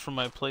distance from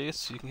my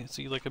place, you can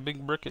see like a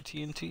big brick of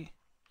TNT.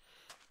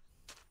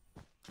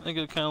 I think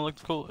it kind of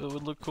looked cool. It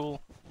would look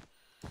cool.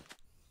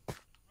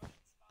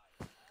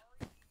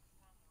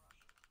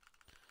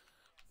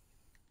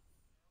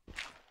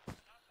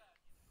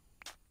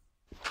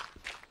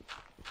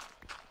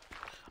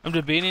 I'm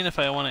debating if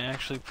I want to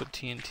actually put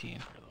TNT in here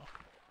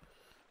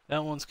though.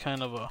 That one's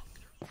kind of a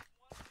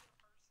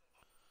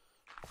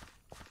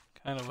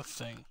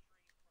thing.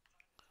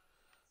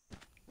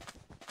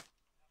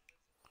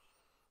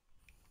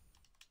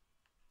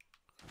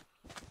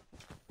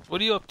 What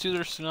are you up to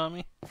there,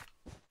 Tsunami?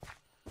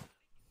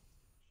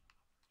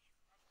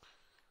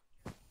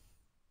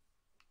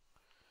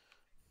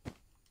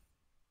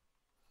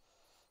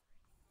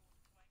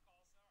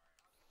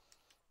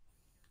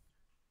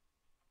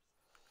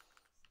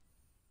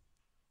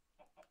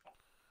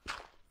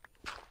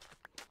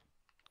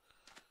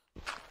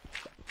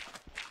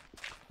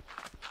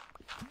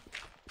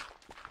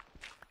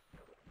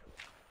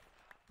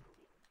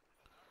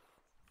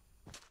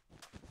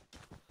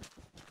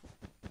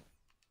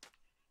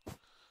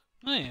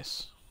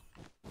 Nice.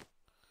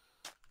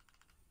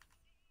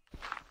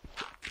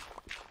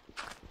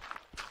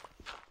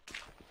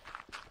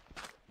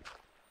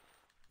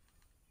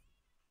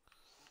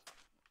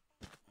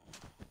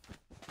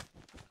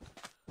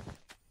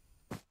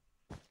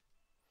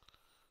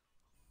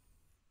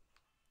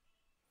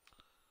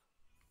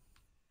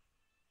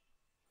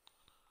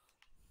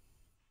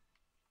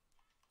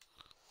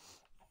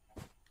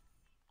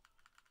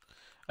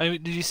 I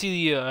mean, did you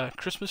see the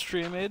Christmas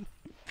tree I made?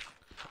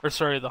 Or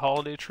sorry, the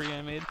holiday tree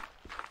I made?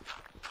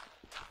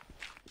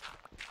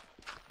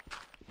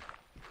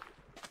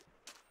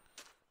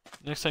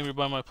 Next time you're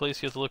by my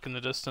place, you have to look in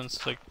the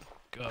distance, like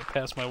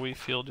past my wheat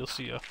field. You'll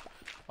see a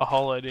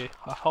holiday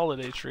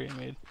tree I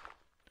made.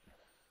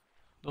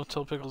 Don't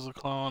tell Pickles the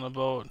Clown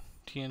about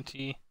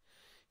TNT.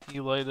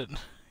 He lighted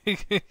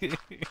it.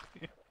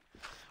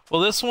 Well,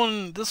 this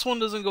one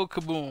doesn't go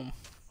kaboom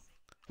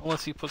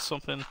unless he puts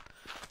something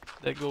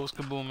that goes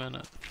kaboom in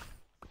it.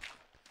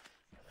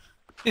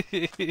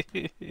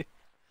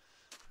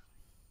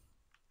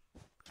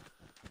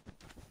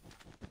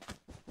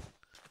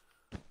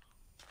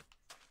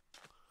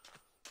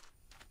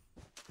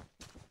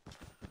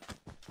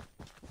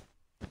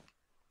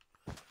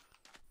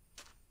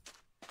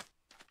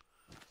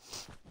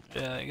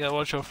 Yeah, you gotta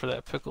watch out for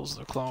that Pickles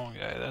the Clown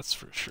guy, that's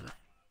for sure.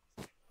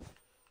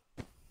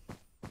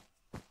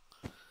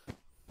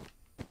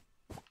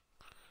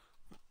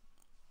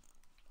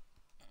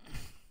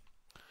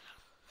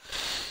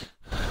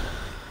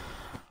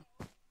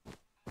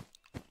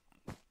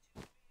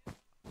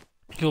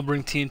 He'll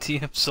bring TNT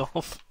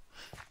himself.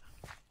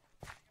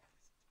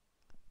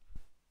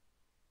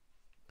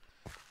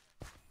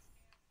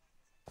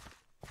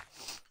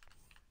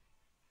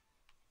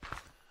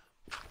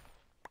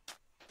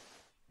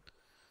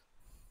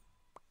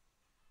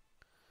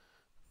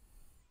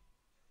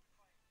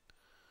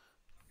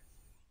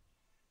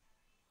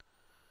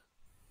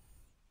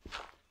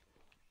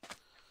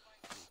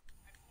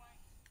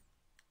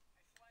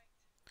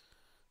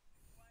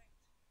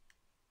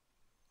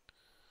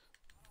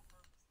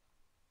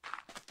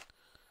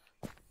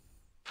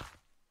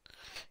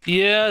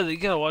 Yeah, you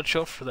gotta watch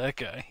out for that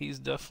guy. He's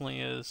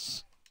definitely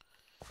is.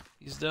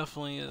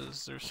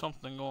 There's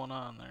something going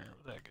on there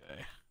with that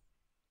guy.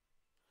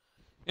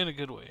 In a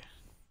good way.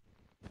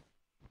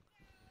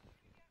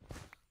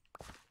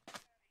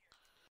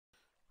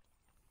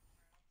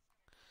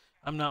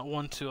 I'm not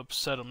one to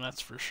upset him,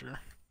 that's for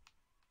sure.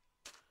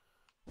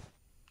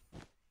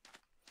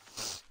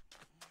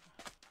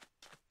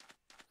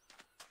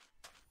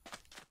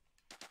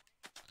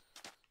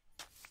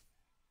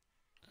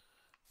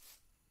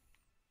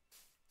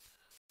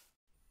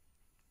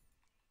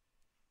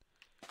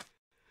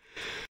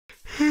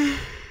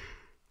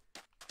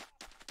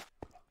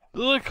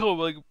 Look how,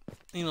 like,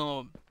 you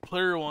know,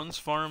 Player One's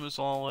farm is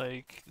all,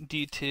 like,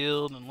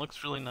 detailed and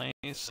looks really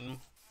nice, and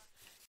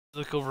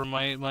look over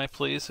my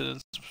place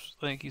and it's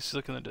like you see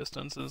look in the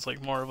distance and it's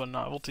like more of a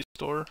novelty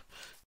store.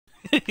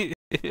 I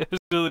was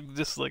really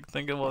just like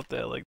thinking about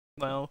that like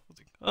now. I was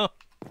like, oh,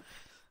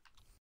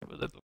 but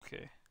that's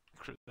okay.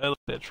 I like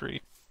that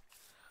tree.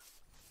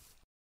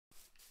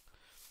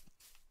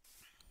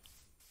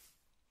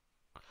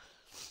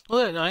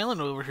 Well, that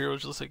island over here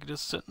was just like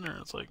just sitting there.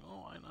 It's like,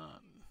 oh, why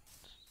not?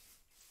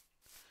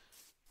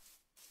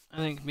 I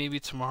think maybe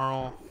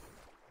tomorrow.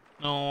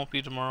 No, it won't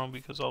be tomorrow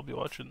because I'll be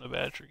watching the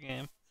Badger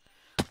game.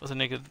 I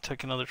think I could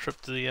take another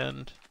trip to the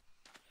end.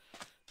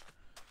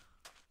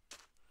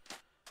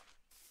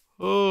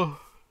 Oh.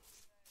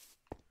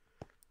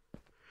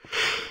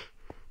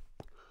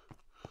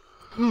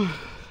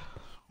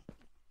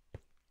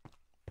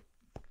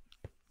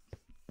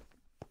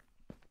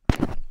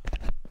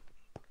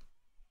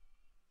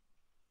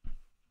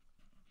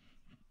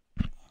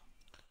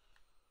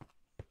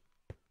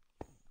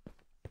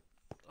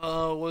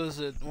 What is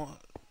it?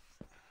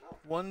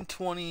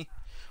 120,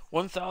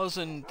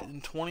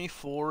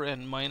 1024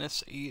 and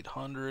minus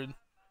 800.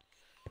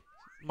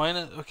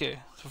 Okay,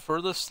 so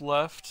furthest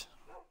left,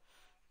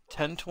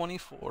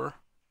 1024.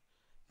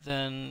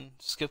 Then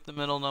skip the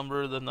middle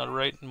number, then the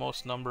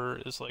rightmost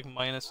number is like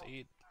minus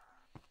 8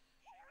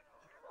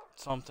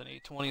 something,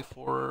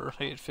 824 or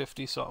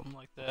 850, something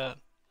like that.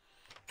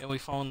 And we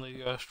found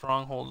the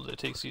stronghold that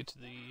takes you to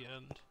the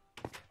end.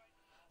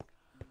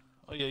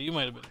 Oh yeah, you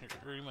might have been here,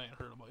 or you might have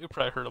heard about. You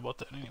probably heard about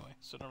that anyway,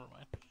 so never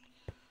mind.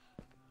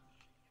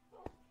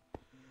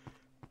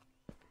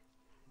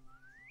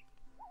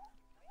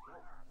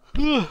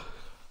 What?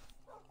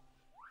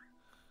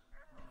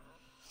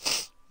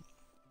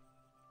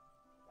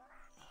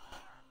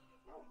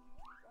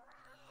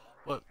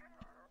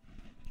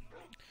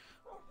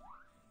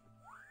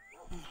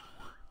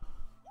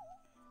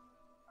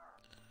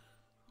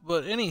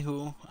 But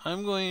anywho,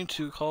 I'm going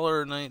to call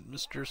her a night,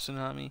 Mr.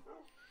 Tsunami.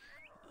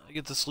 I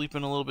get to sleep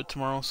in a little bit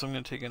tomorrow, so I'm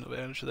going to take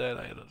advantage of that.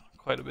 I had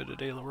quite a bit of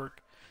daily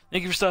work.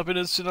 Thank you for stopping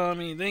in,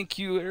 Tsunami. Thank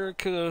you,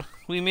 Erica.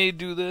 We may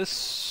do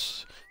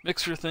this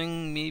mixer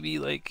thing maybe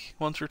like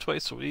once or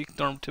twice a week.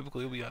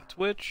 Typically we'll be on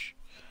Twitch,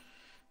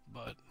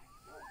 but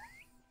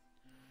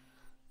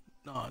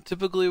no,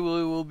 typically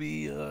we will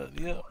be,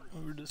 yeah,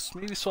 we're just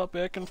maybe swap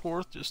back and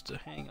forth just to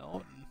hang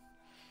out and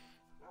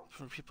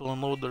for people to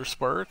unload their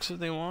sparks if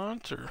they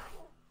want, or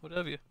what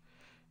have you.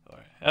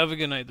 Alright, have a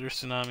good night there,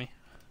 Tsunami.